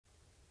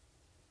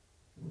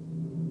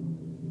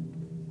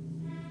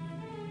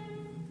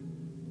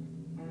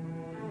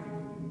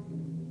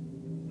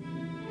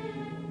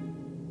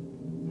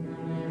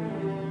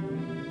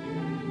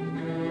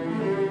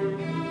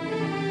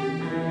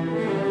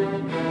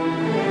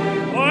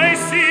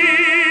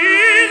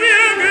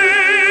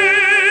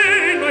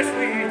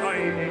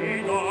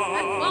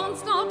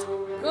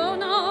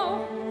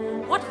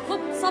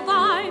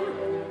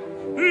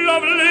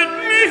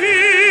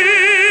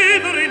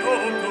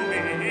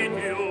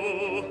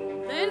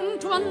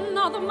to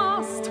another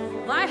mast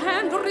thy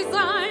hand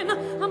resign.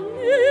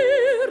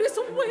 Amneris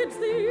waits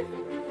thee.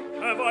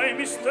 Have I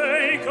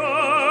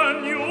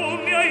mistaken you,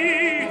 mi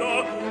Aida,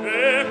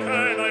 e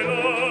can I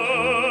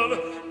love?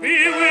 Be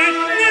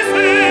witness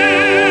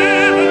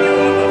heaven, you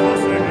are not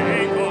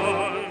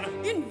forsaken.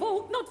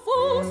 Invoke not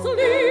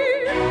falsely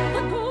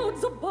the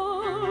gods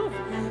above.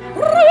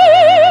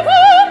 Brave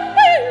and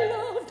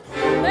beloved,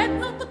 let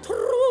not the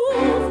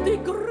truth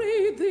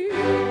degrade thee.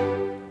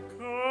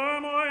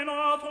 Can I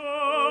not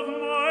of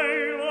my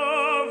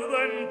love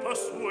then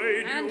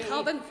persuade And you?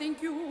 how then think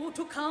you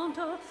to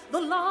counter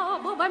the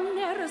love of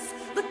Amneris,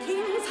 the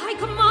king's high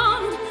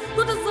command,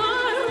 the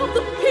desire of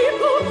the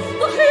people,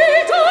 the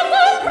hate of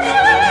the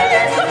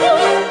praise of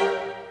all?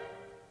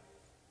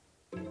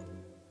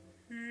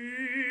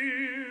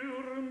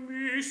 Hear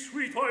me,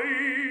 sweet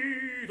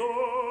Aida.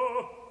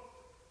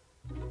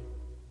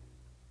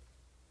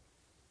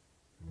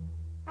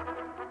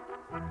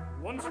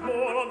 Once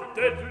more of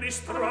deadly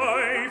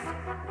strife,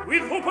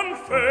 with hope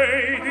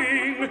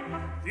unfading,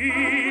 the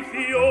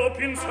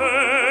Ethiopians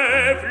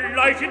have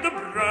lighted the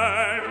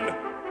brand.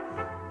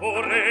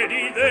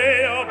 Already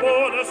their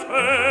borders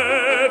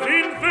have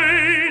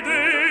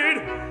invaded,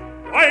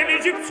 while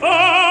Egypt's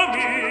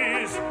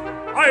armies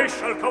I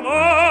shall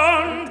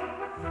command,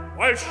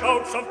 while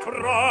shouts of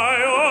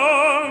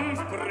triumph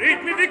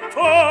greet me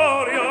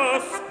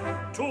victorious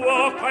to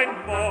our kind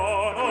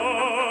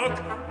monarch,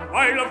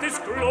 while of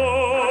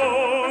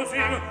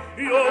disclosing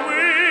your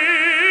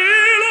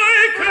will I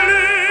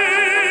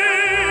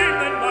claim,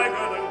 and my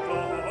God and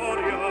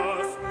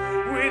glorious,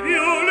 with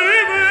you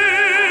live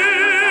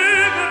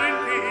ever in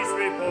peace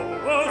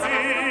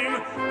reposing,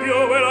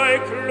 your will I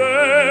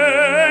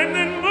claim,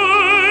 and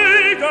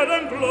my God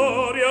and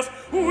glorious,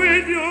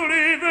 with you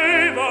live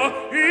ever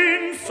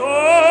in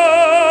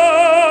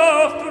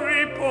soft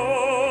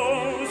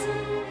repose.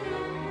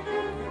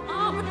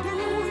 Ah, but do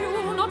you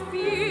not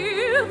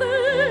fear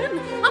then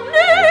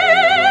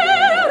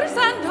Amneris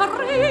and her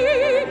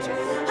rage,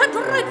 a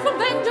dreadful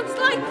vengeance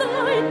like the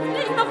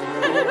lightning of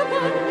heaven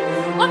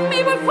on me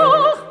will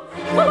fall,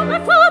 for my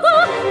father,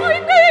 my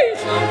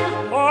nation.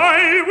 I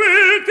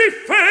will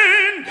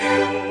defend you.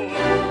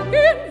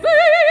 In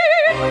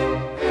vain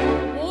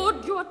would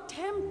you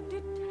attempt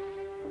it.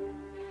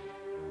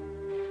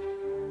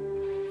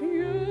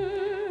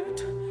 Yet,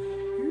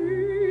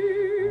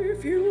 if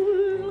you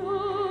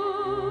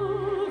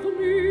love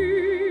me,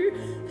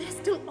 there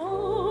still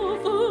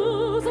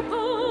offers a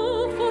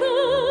path for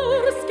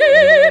our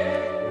escape.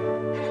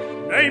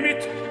 Name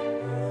it.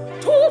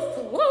 To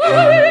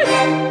fly.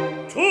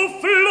 To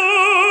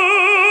fly,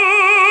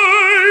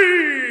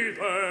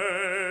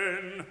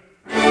 then.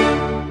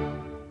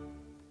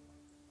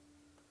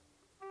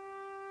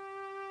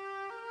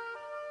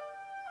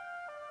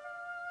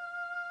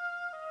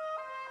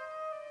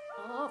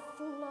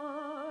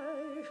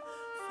 Fly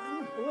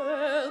from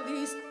where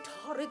these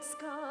torrid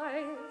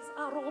skies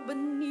are all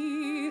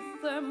beneath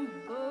them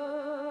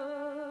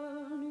burning.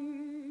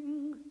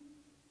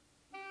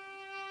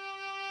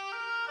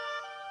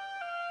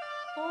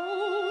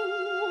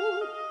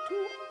 Onward to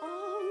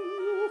our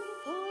new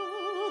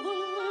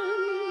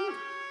fatherland,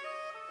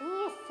 a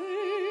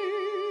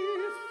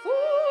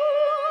faithful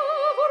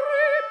love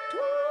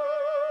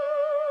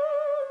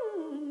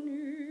returning.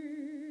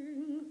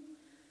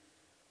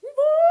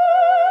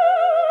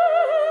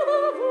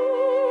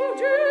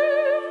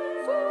 Virgin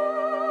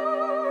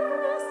for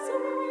us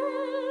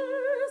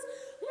rise,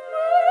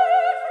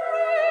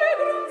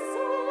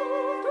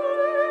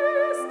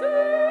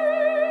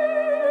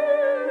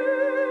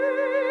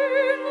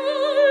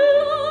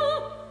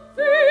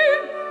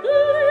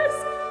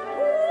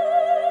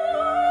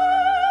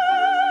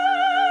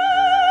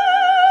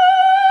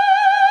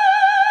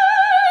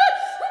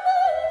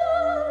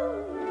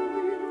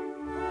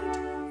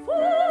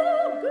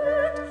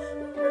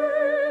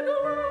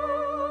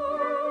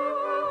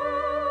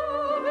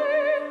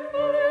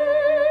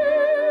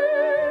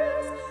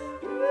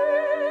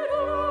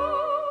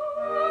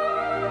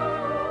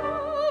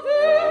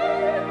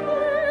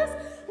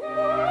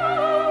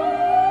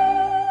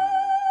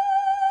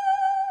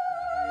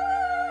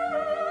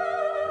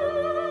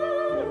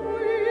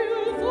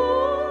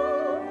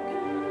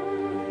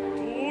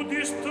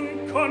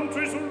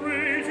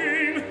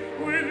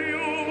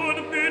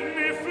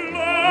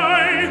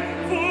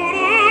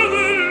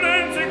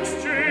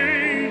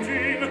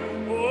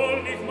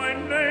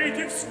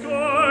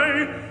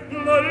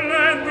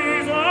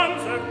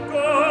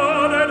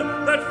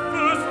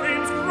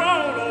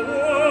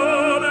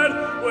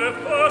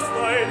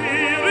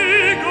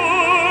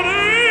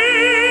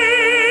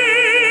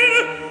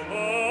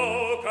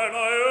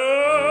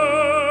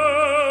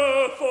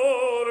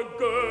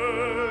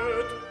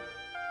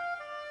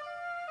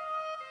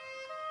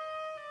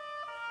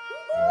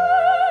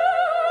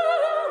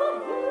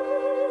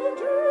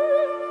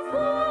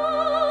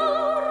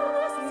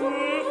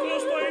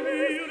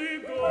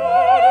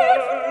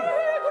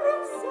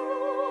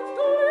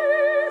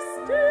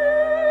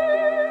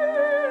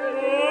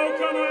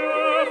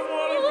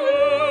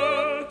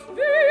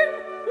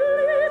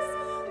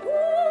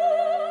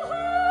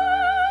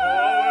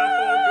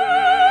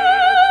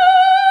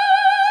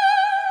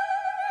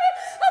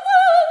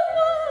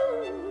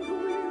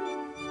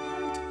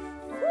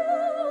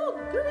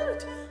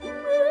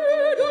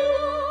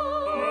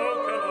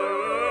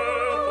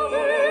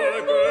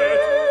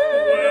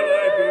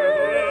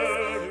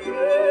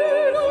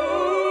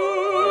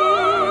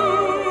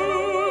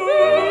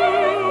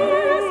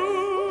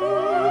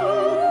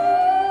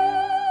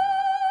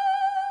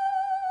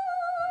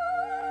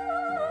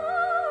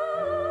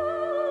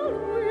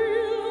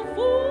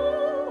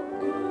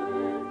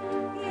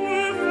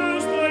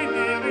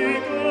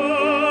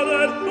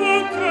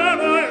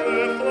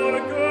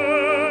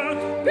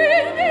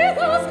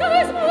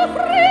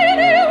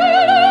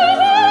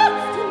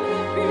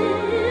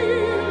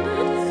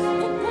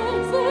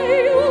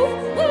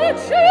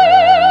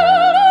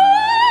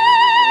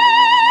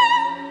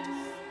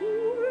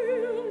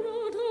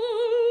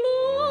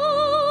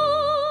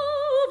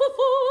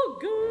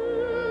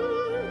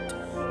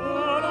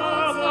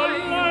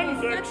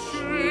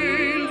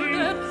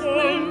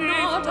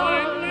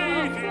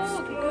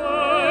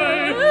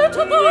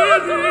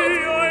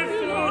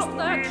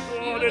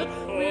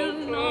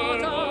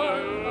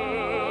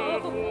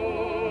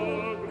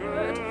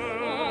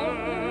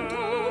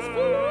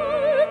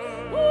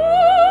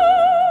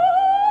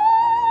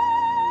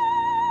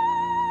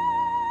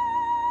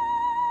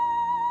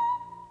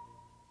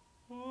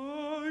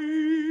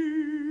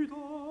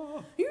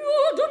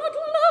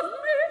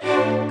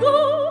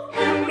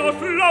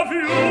 of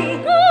you.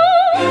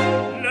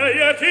 Nay,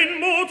 yet in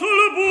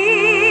mortal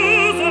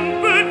bosom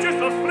benches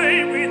the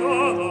flame with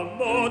other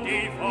more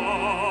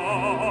devouring.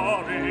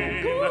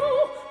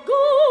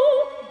 Go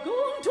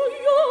unto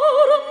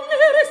your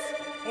nearest.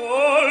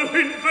 All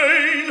in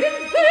vain. In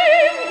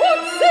vain,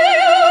 what say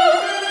you?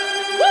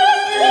 What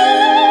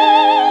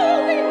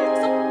falls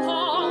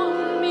upon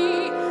me,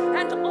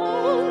 and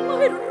all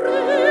my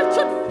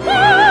wretched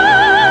foe?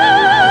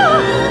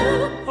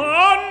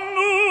 And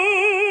who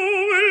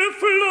will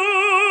fly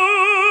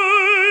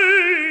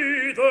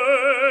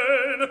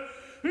then?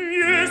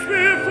 Yes,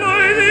 we'll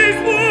fly these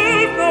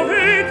wolves now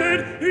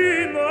hated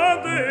in the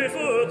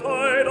desert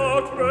hide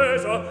our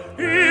treasure.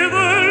 Here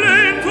the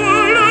lane to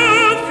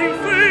love seems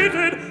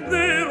fated,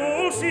 there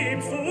all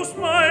seems to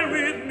smile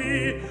with me.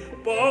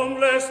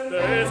 Boundless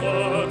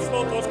deserts no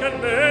thoughts can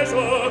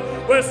measure,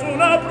 where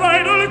soon our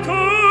bridal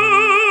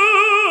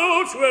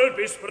couch will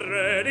be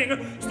spreading.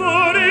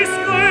 Starry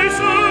skies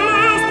shall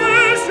last the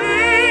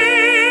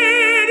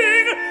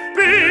shading,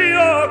 be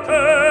our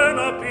care.